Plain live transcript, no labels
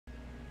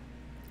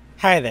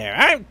Hi there,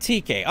 I'm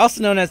TK,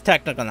 also known as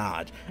Technical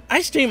Knowledge.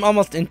 I stream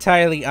almost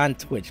entirely on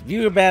Twitch,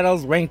 viewer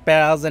battles, ranked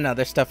battles, and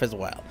other stuff as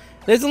well.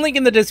 There's a link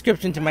in the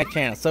description to my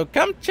channel, so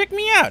come check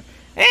me out.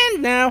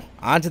 And now,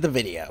 on to the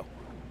video.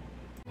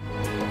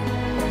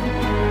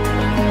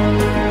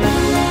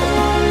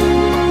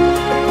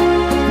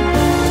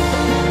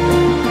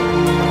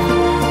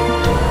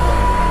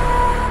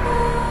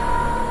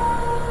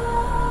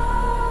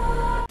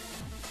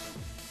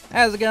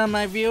 How's it going,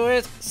 my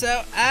viewers?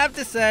 So I've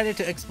decided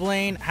to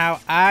explain how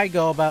I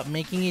go about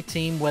making a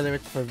team, whether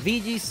it's for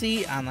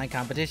VGC, online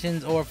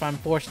competitions, or if I'm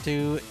forced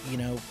to,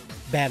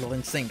 battle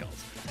in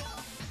singles.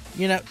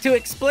 To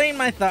explain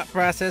my thought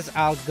process,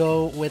 I'll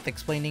go with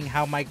explaining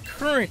how my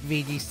current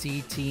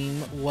VGC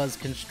team was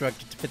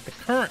constructed to fit the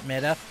current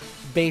meta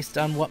based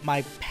on what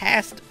my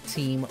past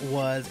team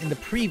was in the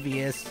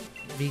previous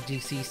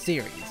VGC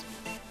series.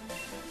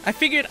 I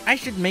figured I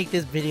should make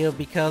this video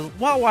because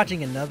while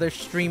watching another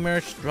streamer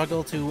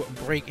struggle to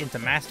break into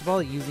Master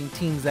Ball using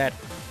teams that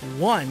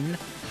won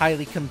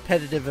highly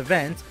competitive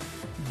events,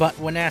 but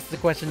when asked the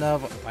question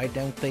of why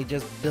don't they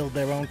just build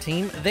their own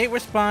team, they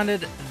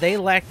responded they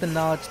lacked the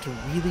knowledge to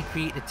really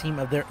create a team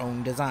of their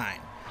own design.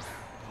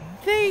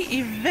 They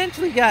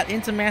eventually got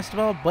into Master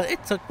Ball, but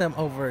it took them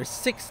over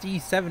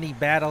 60-70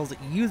 battles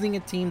using a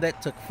team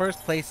that took first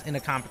place in a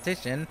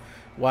competition,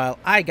 while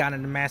I got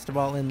into Master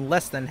Ball in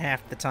less than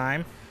half the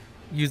time,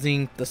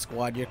 using the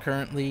squad you're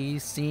currently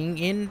seeing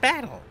in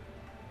battle.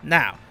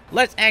 Now,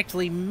 let's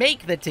actually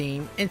make the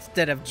team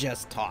instead of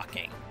just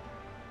talking.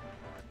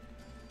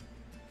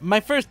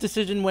 My first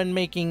decision when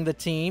making the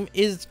team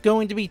is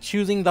going to be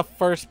choosing the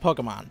first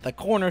Pokemon, the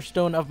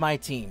cornerstone of my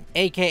team,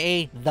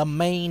 aka the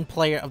main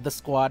player of the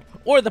squad,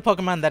 or the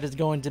Pokemon that is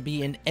going to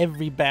be in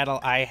every battle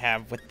I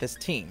have with this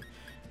team.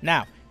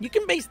 Now, you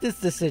can base this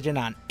decision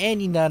on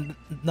any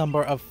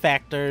number of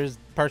factors,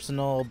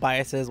 personal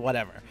biases,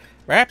 whatever.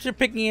 Perhaps you're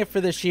picking it for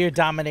the sheer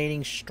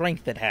dominating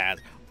strength it has,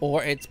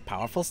 or its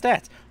powerful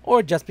stats,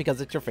 or just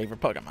because it's your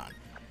favorite Pokemon.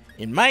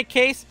 In my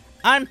case,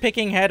 I'm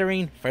picking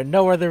Hatterene for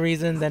no other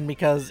reason than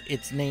because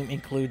its name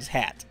includes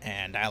hat,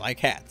 and I like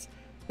hats.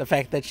 The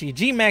fact that she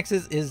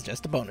G-maxes is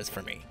just a bonus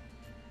for me.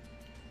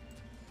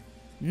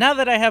 Now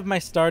that I have my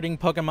starting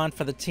Pokemon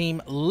for the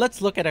team,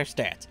 let's look at her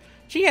stats.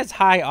 She has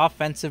high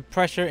offensive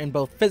pressure in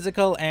both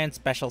physical and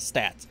special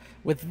stats,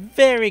 with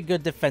very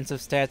good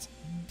defensive stats,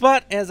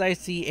 but as I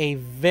see a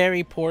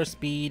very poor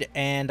speed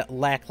and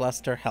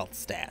lackluster health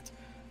stat.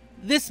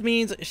 This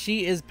means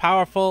she is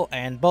powerful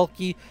and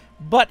bulky,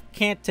 but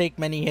can't take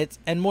many hits,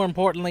 and more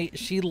importantly,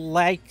 she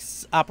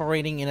likes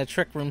operating in a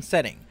trick room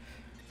setting.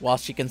 While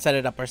she can set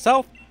it up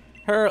herself,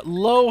 her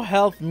low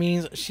health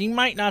means she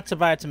might not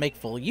survive to make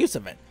full use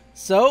of it.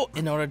 So,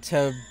 in order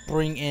to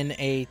bring in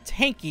a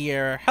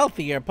tankier,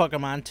 healthier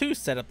Pokemon to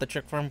set up the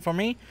trick room for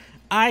me,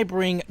 I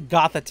bring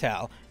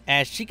Gothitelle,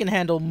 as she can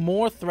handle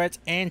more threats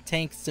and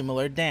tank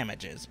similar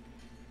damages.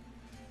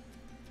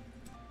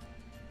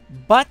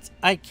 But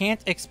I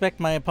can't expect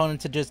my opponent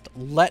to just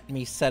let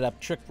me set up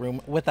Trick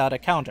Room without a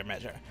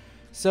countermeasure.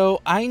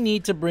 So I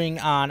need to bring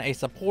on a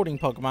supporting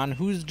Pokemon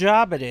whose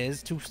job it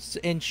is to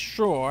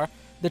ensure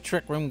the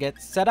Trick Room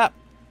gets set up.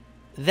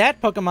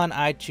 That Pokemon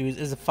I choose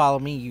is a Follow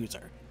Me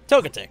user,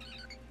 Togetic.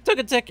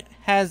 Togetic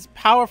has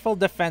powerful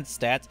defense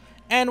stats,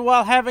 and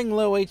while having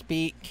low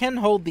HP, can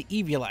hold the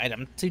Eevee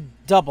item to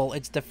double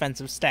its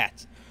defensive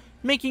stats,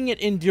 making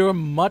it endure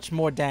much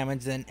more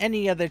damage than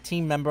any other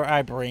team member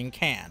I bring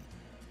can.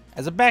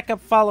 As a backup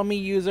Follow Me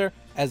user,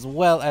 as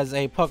well as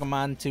a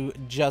Pokemon to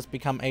just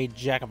become a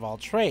jack of all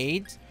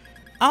trades,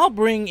 I'll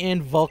bring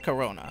in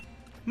Volcarona.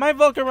 My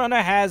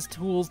Volcarona has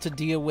tools to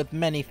deal with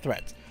many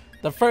threats,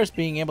 the first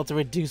being able to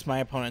reduce my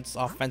opponent's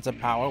offensive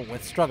power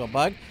with Struggle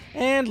Bug,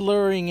 and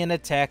luring in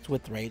attacks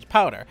with Rage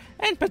Powder,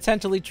 and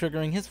potentially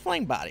triggering his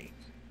Flame Body.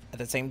 At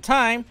the same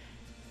time,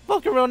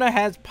 Volcarona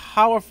has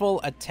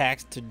powerful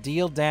attacks to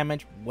deal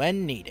damage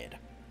when needed.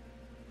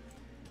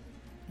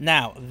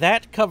 Now,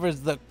 that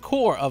covers the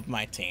core of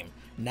my team.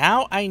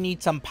 Now I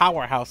need some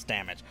powerhouse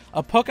damage,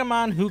 a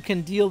Pokemon who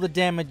can deal the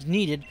damage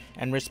needed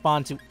and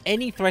respond to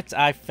any threats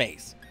I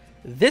face.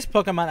 This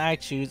Pokemon I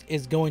choose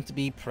is going to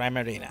be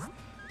Primarina.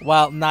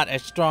 While not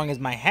as strong as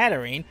my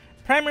Hatterene,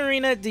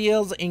 Primarina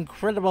deals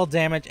incredible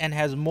damage and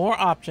has more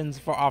options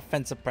for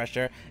offensive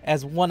pressure,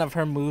 as one of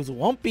her moves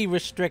won't be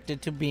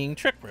restricted to being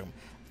Trick Room,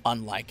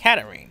 unlike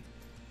Hatterene.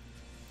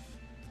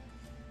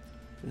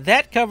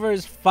 That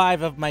covers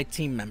 5 of my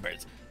team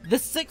members. The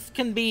 6th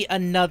can be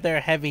another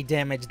heavy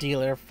damage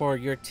dealer for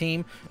your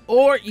team,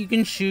 or you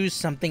can choose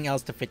something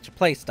else to fit your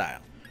playstyle.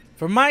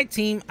 For my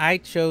team, I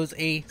chose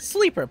a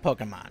sleeper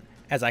Pokemon,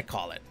 as I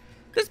call it.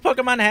 This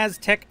Pokemon has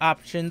tech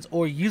options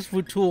or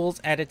useful tools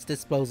at its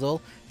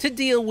disposal to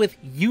deal with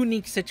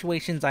unique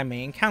situations I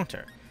may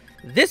encounter.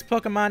 This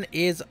Pokemon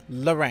is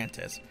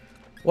Lurantis.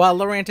 While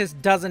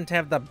Lurantis doesn't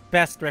have the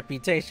best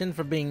reputation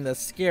for being the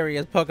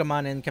scariest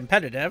Pokemon in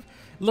competitive,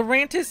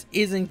 Lurantis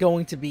isn't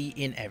going to be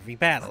in every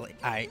battle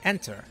I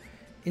enter.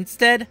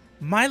 Instead,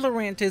 my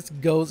Lurantis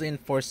goes in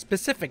for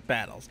specific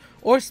battles,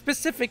 or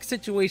specific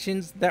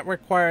situations that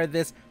require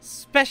this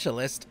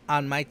specialist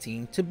on my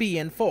team to be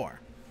in for.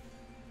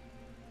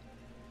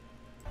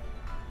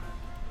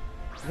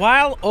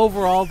 While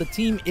overall the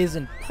team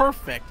isn't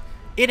perfect,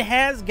 it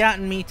has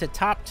gotten me to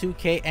top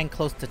 2k and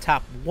close to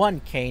top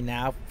 1k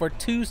now for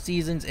 2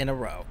 seasons in a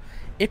row.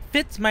 It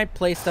fits my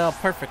playstyle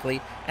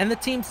perfectly, and the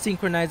team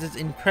synchronizes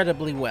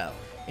incredibly well,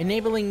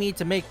 enabling me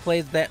to make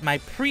plays that my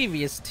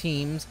previous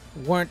teams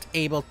weren't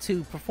able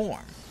to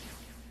perform.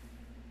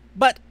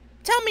 But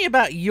tell me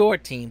about your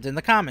teams in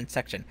the comments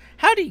section.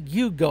 How do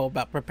you go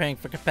about preparing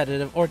for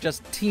competitive or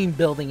just team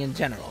building in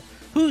general?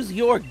 Who's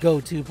your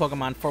go-to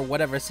Pokemon for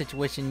whatever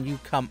situation you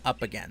come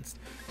up against?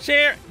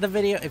 Share the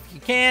video if you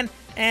can,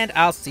 and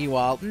I'll see you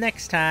all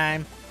next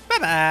time.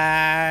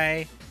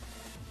 Bye-bye!